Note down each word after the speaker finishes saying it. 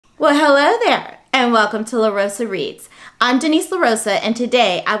Well, hello there, and welcome to La Rosa Reads. I'm Denise La Rosa, and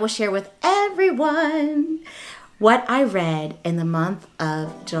today I will share with everyone what I read in the month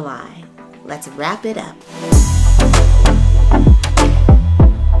of July. Let's wrap it up.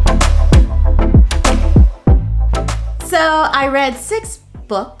 So I read 6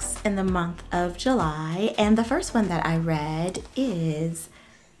 books in the month of July, and the first one that I read is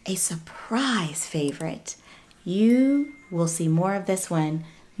a surprise favorite. You will see more of this one,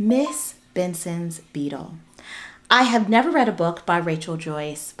 Miss Benson's Beetle. I have never read a book by Rachel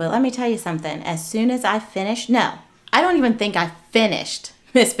Joyce, but let me tell you something. As soon as I finished, I don't even think I finished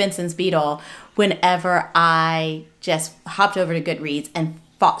Miss Benson's Beetle whenever I just hopped over to Goodreads and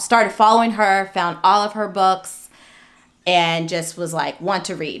started following her, found all of her books, and just was like, want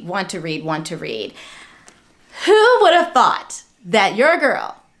to read. Who would have thought that your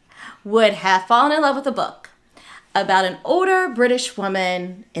girl would have fallen in love with a book about an older British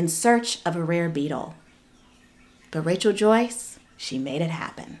woman in search of a rare beetle? But Rachel Joyce, she made it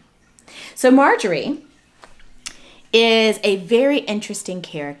happen. So Marjorie is a very interesting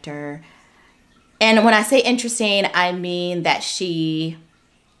character. And when I say interesting, I mean that she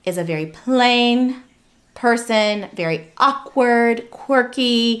is a very plain person, very awkward,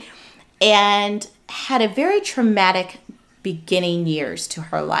 quirky, and had a very traumatic beginning years to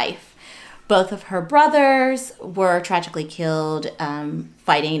her life. Both of her brothers were tragically killed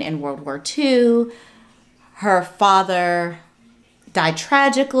fighting in World War II. Her father died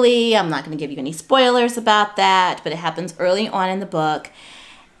tragically. I'm not going to give you any spoilers about that, but it happens early on in the book.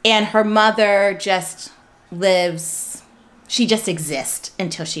 And her mother just lives, she just exists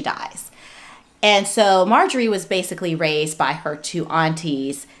until she dies. And so Marjorie was basically raised by her 2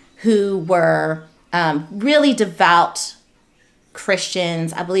 aunties who were really devout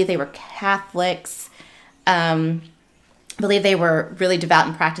Christians. I believe they were Catholics. I believe they were really devout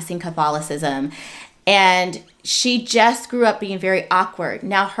in practicing Catholicism. And she just grew up being very awkward.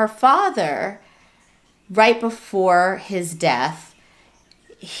 Now, her father, right before his death,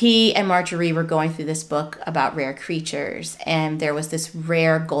 he and Marjorie were going through this book about rare creatures. And there was this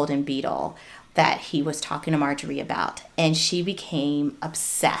rare golden beetle that he was talking to Marjorie about. And she became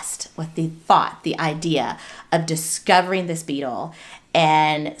obsessed with the idea of discovering this beetle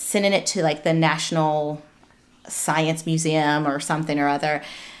and sending it to like the National Science Museum or something or other.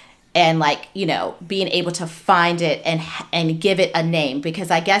 And being able to find it and give it a name, because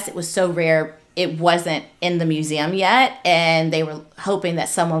I guess it was so rare it wasn't in the museum yet. And they were hoping that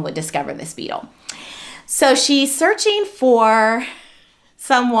someone would discover this beetle. So she's searching for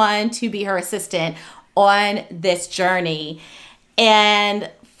someone to be her assistant on this journey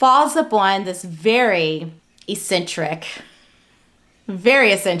and falls upon this very eccentric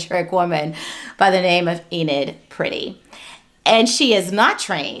woman by the name of Enid Pretty. And she is not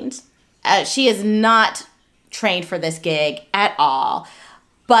trained. She is not trained for this gig at all.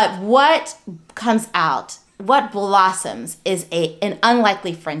 But what comes out, what blossoms is an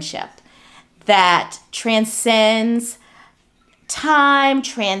unlikely friendship that transcends time,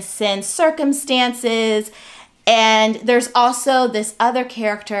 transcends circumstances. And there's also this other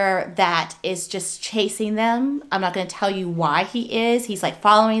character that is just chasing them. I'm not going to tell you why he is. He's like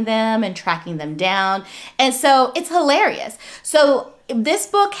following them and tracking them down. And so it's hilarious. So this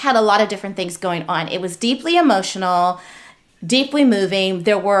book had a lot of different things going on. It was deeply emotional, deeply moving.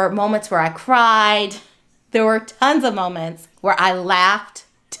 There were moments where I cried. There were tons of moments where I laughed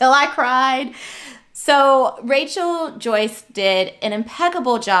till I cried. So Rachel Joyce did an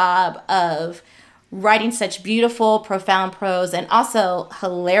impeccable job of writing such beautiful, profound prose and also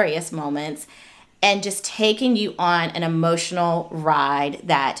hilarious moments and just taking you on an emotional ride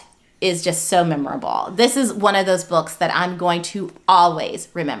that is just so memorable. This is one of those books that I'm going to always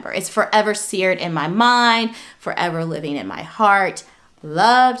remember. It's forever seared in my mind, forever living in my heart.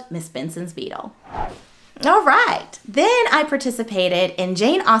 Loved Miss Benson's Beetle. All right, then I participated in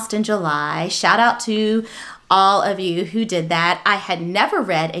Jane Austen July. Shout out to all of you who did that. I had never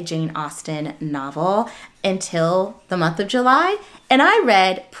read a Jane Austen novel until the month of July, and I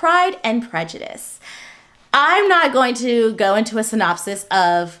read Pride and Prejudice. I'm not going to go into a synopsis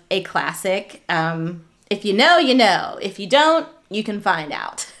of a classic. If you know, you know. If you don't, you can find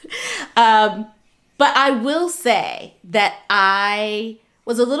out. But I will say that I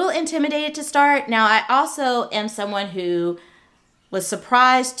was a little intimidated to start. Now, I also am someone who was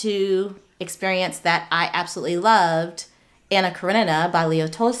surprised to experience that I absolutely loved Anna Karenina by Leo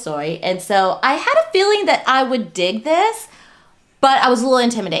Tolstoy. And so I had a feeling that I would dig this, but I was a little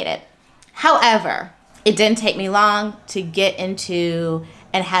intimidated. However, it didn't take me long to get into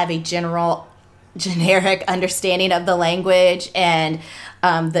and have a generic understanding of the language and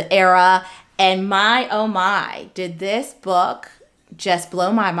the era. And my, oh my, did this book just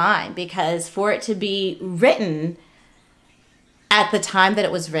blow my mind, because for it to be written at the time that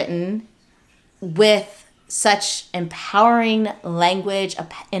it was written with such empowering language,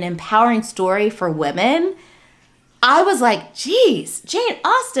 an empowering story for women, I was like, geez, Jane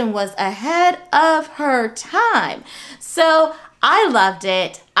Austen was ahead of her time. So I loved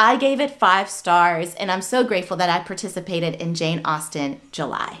it. I gave it 5 stars, and I'm so grateful that I participated in Jane Austen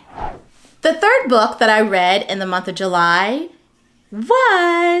July. The third book that I read in the month of July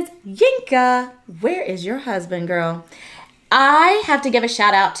was Yinka, Where Is Your Husband, Girl? I have to give a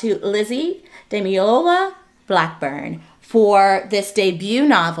shout out to Lizzie Demiola Blackburn for this debut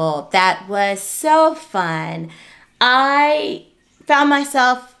novel that was so fun. I found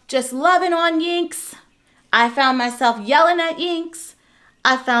myself just loving on Yinks. I found myself yelling at Yinks.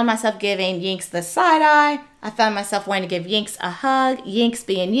 I found myself giving Yinks the side eye. I found myself wanting to give Yinks a hug. Yinks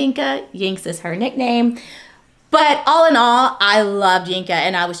being Yinka. Yinks is her nickname. But all in all, I loved Yinka,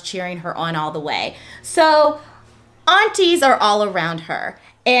 and I was cheering her on all the way. So aunties are all around her,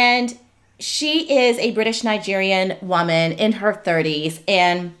 and she is a British Nigerian woman in her 30s.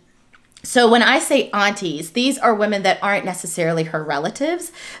 And so when I say aunties, these are women that aren't necessarily her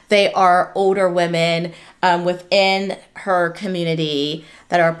relatives. They are older women within her community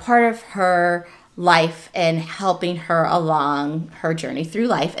that are part of her life and helping her along her journey through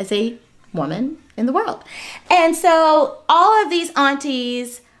life as a woman in the world. And so all of these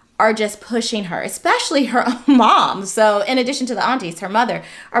aunties are just pushing her, especially her mom. So in addition to the aunties, her mother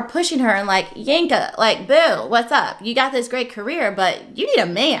are pushing her and like, Yinka, like, boo, what's up? You got this great career, but you need a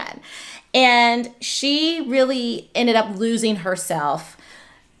man. And she really ended up losing herself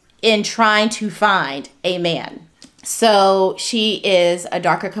in trying to find a man. So she is a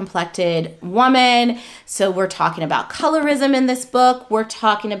darker complected woman. So we're talking about colorism in this book. We're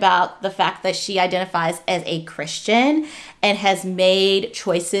talking about the fact that she identifies as a Christian and has made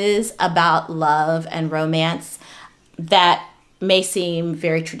choices about love and romance that may seem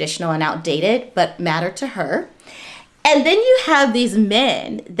very traditional and outdated, but matter to her. And then you have these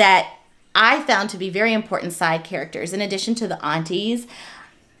men that I found to be very important side characters, in addition to the aunties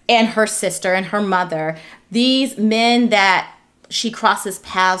and her sister and her mother. These men that she crosses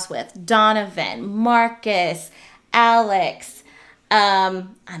paths with, Donovan, Marcus, Alex,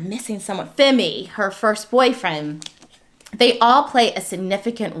 I'm missing someone, Femi, her first boyfriend. They all play a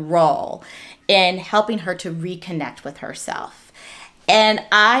significant role in helping her to reconnect with herself. And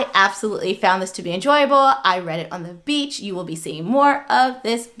I absolutely found this to be enjoyable. I read it on the beach. You will be seeing more of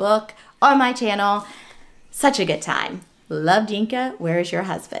this book on my channel. Such a good time. Loved Yinka, Where Is Your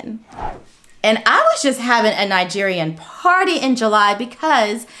Husband? And I was just having a Nigerian party in July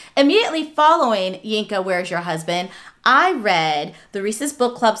because immediately following Yinka, Where's Your Husband, I read the Reese's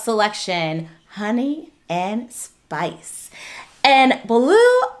Book Club selection, Honey and Spice. And Baloo,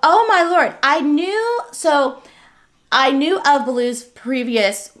 oh my Lord, I knew of Baloo's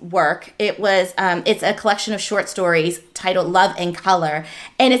previous work. It was, it's a collection of short stories titled Love in Color.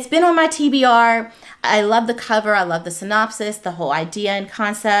 And it's been on my TBR. I love the cover. I love the synopsis, the whole idea and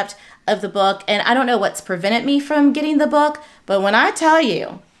concept of the book. And I don't know what's prevented me from getting the book. But when I tell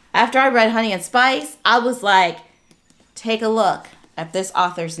you, after I read Honey and Spice, I was like, take a look at this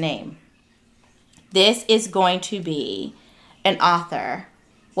author's name. This is going to be an author.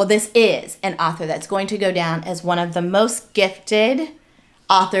 Well, this is an author that's going to go down as one of the most gifted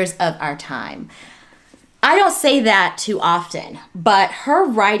authors of our time. I don't say that too often, but her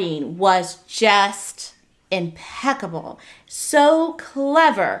writing was just impeccable, so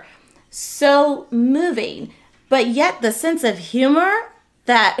clever, so moving, but yet the sense of humor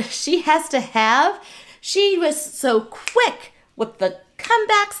that she has to have, she was so quick with the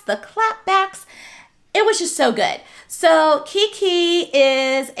comebacks, the clapbacks. It was just so good. So Kiki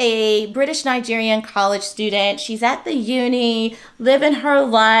is a British Nigerian college student. She's at the uni, living her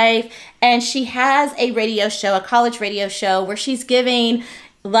life, and she has a radio show, a college radio show, where she's giving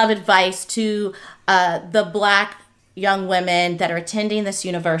love advice to the Black young women that are attending this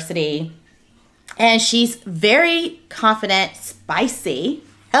university. And she's very confident, spicy,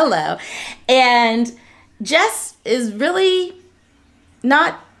 hello, and Jess is really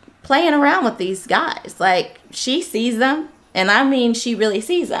not playing around with these guys. Like, she sees them, and I mean she really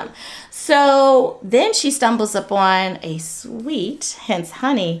sees them. So then she stumbles upon a sweet, hence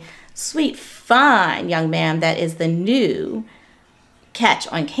honey, sweet, fine young man that is the new catch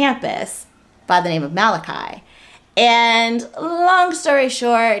on campus by the name of Malachi. And long story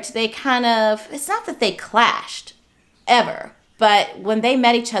short, they kind of, it's not that they clashed ever, but when they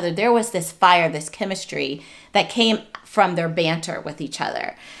met each other, there was this fire, this chemistry that came from their banter with each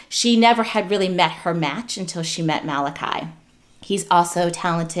other. She never had really met her match until she met Malachi. He's also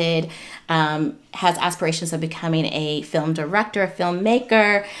talented, has aspirations of becoming a film director, a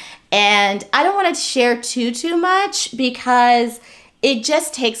filmmaker. And I don't want to share too much because it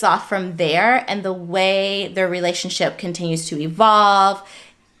just takes off from there. And the way their relationship continues to evolve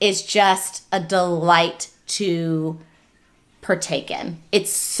is just a delight to partake in.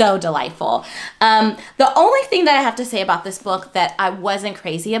 It's so delightful. The only thing that I have to say about this book that I wasn't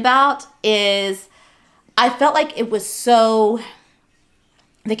crazy about is I felt like it was so,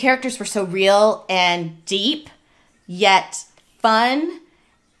 the characters were so real and deep, yet fun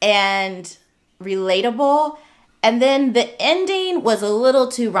and relatable. And then the ending was a little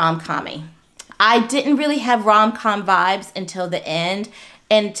too rom-com-y. I didn't really have rom-com vibes until the end.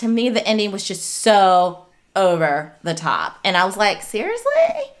 And to me, the ending was just so over the top. And I was like, seriously?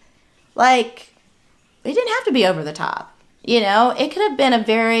 Like, it didn't have to be over the top. You know, it could have been a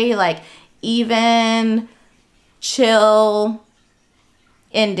very like even, chill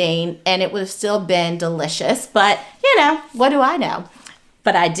ending and it would have still been delicious. But, you know, what do I know?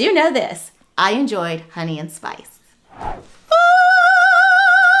 But I do know this. I enjoyed Honey and Spice.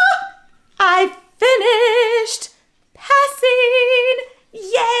 I finished Passing.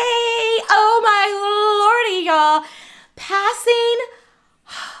 Yay! Oh my lordy, y'all. Passing.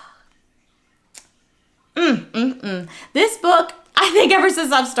 This book, I think ever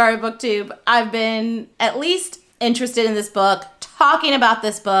since I've started BookTube, I've been at least interested in this book, talking about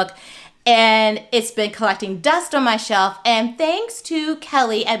this book, and it's been collecting dust on my shelf. And thanks to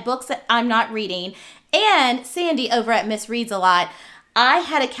Kelly at Books That I'm Not Reading and Sandy over at Miss Reads a Lot, I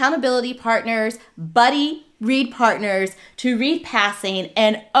had accountability partners, buddy read partners to read Passing,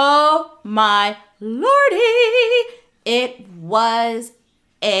 and oh my lordy, it was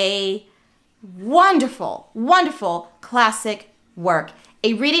a wonderful, wonderful classic work.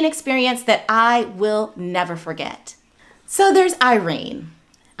 A reading experience that I will never forget. So there's Irene.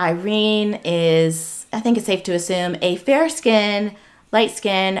 Irene is, I think it's safe to assume, a fair-skinned,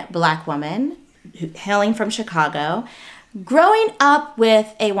 light-skinned Black woman hailing from Chicago, growing up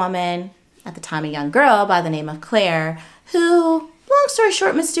with a woman, at the time a young girl, by the name of Claire, who, long story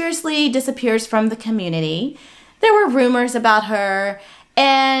short, mysteriously disappears from the community. There were rumors about her,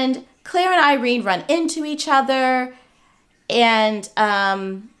 and Claire and Irene run into each other, and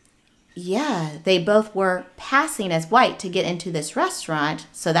yeah, they both were passing as white to get into this restaurant,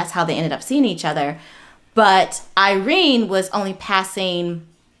 so that's how they ended up seeing each other. But Irene was only passing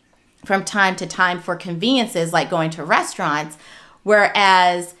from time to time for conveniences like going to restaurants,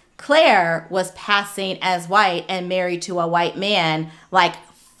 whereas Claire was passing as white and married to a white man, like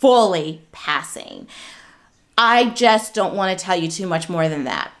fully passing. I just don't want to tell you too much more than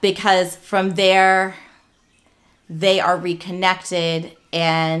that, because from there, they are reconnected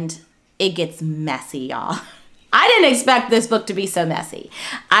and it gets messy, y'all. I didn't expect this book to be so messy.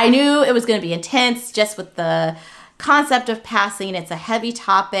 I knew it was going to be intense just with the concept of passing. It's a heavy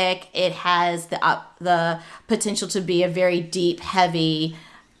topic. It has the potential to be a very deep, heavy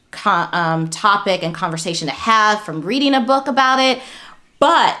topic and conversation to have from reading a book about it.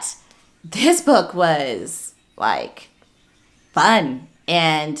 But this book was like fun,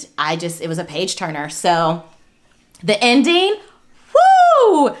 and it was a page turner. So the ending,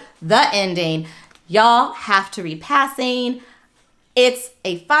 whoo, the ending, y'all have to read Passing. It's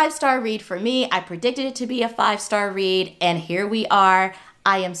a 5-star read for me. I predicted it to be a 5-star read, and here we are.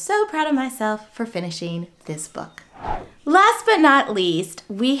 I am so proud of myself for finishing this book. Last but not least,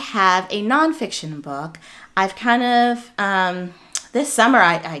 we have a nonfiction book. I've kind of, this summer,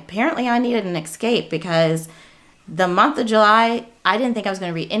 apparently I needed an escape, because the month of July, I didn't think I was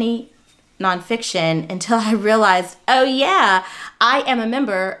going to read any nonfiction until I realized, oh yeah, I am a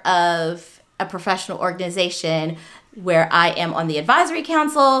member of a professional organization where I am on the advisory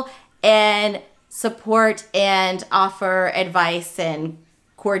council and support and offer advice and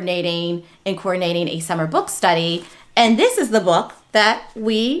coordinating a summer book study. And this is the book that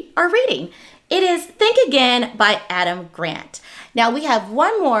we are reading. It is Think Again by Adam Grant. Now we have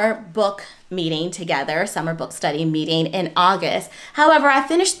one more book meeting together, summer book study meeting in August. However, I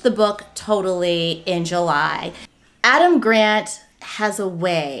finished the book totally in July. Adam Grant has a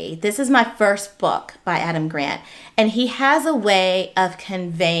way, this is my first book by Adam Grant, and he has a way of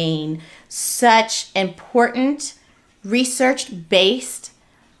conveying such important research-based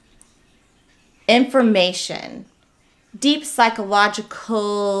information, deep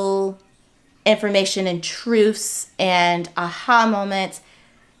psychological information and truths and aha moments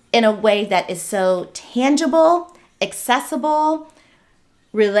in a way that is so tangible, accessible,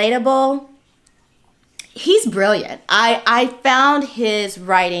 relatable. he's brilliant. I found his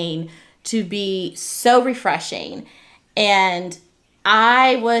writing to be so refreshing, and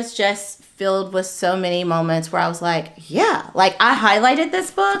I was just filled with so many moments where I was like, yeah, like I highlighted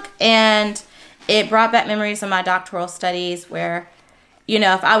this book and it brought back memories of my doctoral studies where, you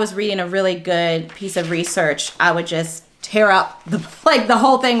know, if I was reading a really good piece of research, I would just tear up the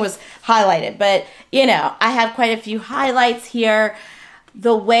whole thing was highlighted. But, you know, I have quite a few highlights here.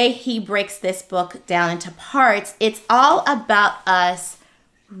 The way he breaks this book down into parts, it's all about us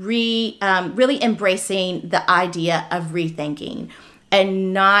really embracing the idea of rethinking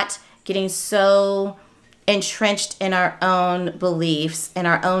and not getting so entrenched in our own beliefs and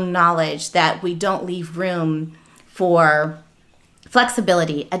our own knowledge that we don't leave room for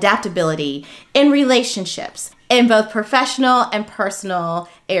flexibility, adaptability in relationships, in both professional and personal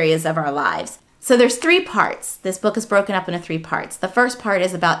areas of our lives. So there's 3 parts. This book is broken up into 3 parts. The first part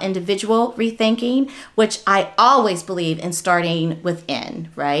is about individual rethinking, which I always believe in starting within,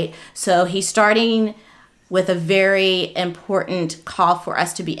 right? So he's starting with a very important call for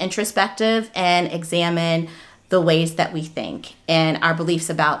us to be introspective and examine the ways that we think and our beliefs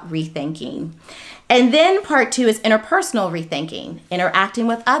about rethinking. And then part 2 is interpersonal rethinking, interacting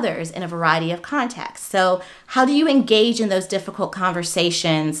with others in a variety of contexts. So how do you engage in those difficult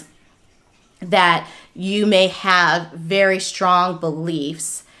conversations that you may have very strong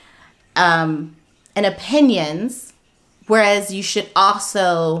beliefs and opinions, whereas you should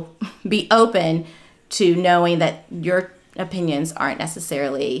also be open to knowing that your opinions aren't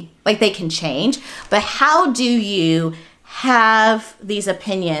necessarily, like, they can change, but how do you have these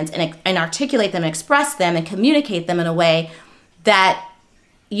opinions and articulate them, express them, and communicate them in a way that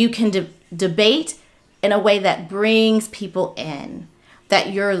you can debate in a way that brings people in,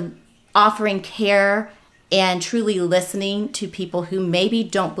 that you're offering care and truly listening to people who maybe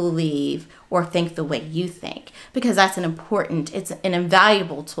don't believe or think the way you think, because that's it's an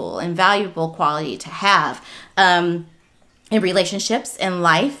invaluable tool, invaluable quality to have in relationships, in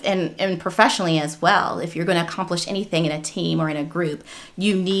life, and professionally as well. If you're going to accomplish anything in a team or in a group,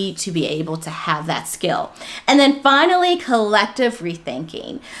 you need to be able to have that skill. And then finally, collective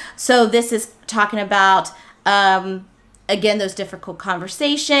rethinking. So this is talking about, again, those difficult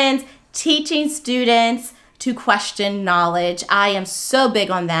conversations, teaching students to question knowledge. I am so big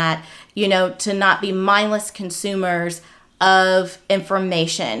on that, you know, to not be mindless consumers of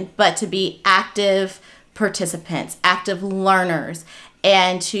information, but to be active participants, active learners,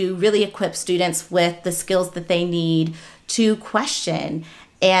 and to really equip students with the skills that they need to question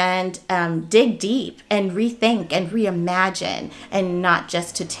and dig deep and rethink and reimagine, and not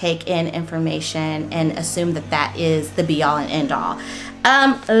just to take in information and assume that that is the be all and end all.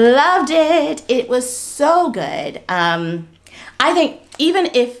 Loved it. It was so good. I think even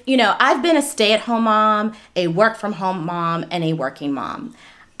if, you know, I've been a stay-at-home mom, a work-from-home mom, and a working mom.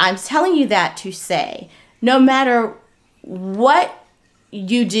 I'm telling you that to say, no matter what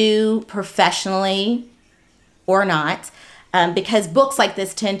you do professionally or not, because books like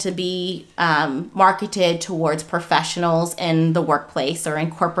this tend to be marketed towards professionals in the workplace or in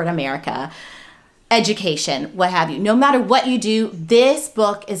corporate America, education, what have you. No matter what you do, this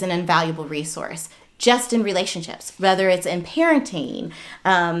book is an invaluable resource, just in relationships, whether it's in parenting,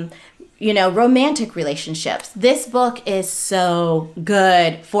 you know, romantic relationships. This book is so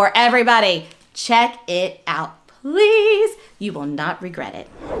good for everybody. Check it out, please. You will not regret it.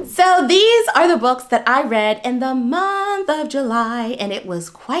 So these are the books that I read in the month of July, and it was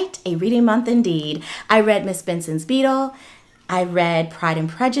quite a reading month indeed. I read Miss Benson's Beetle. I read Pride and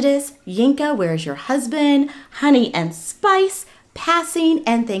Prejudice, Yinka, Where's Your Husband, Honey and Spice, Passing,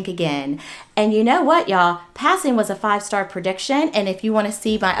 and Think Again. And you know what, y'all? Passing was a 5-star prediction, and if you want to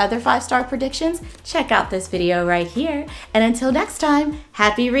see my other 5-star predictions, check out this video right here. And until next time,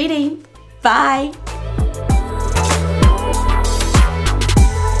 happy reading. Bye.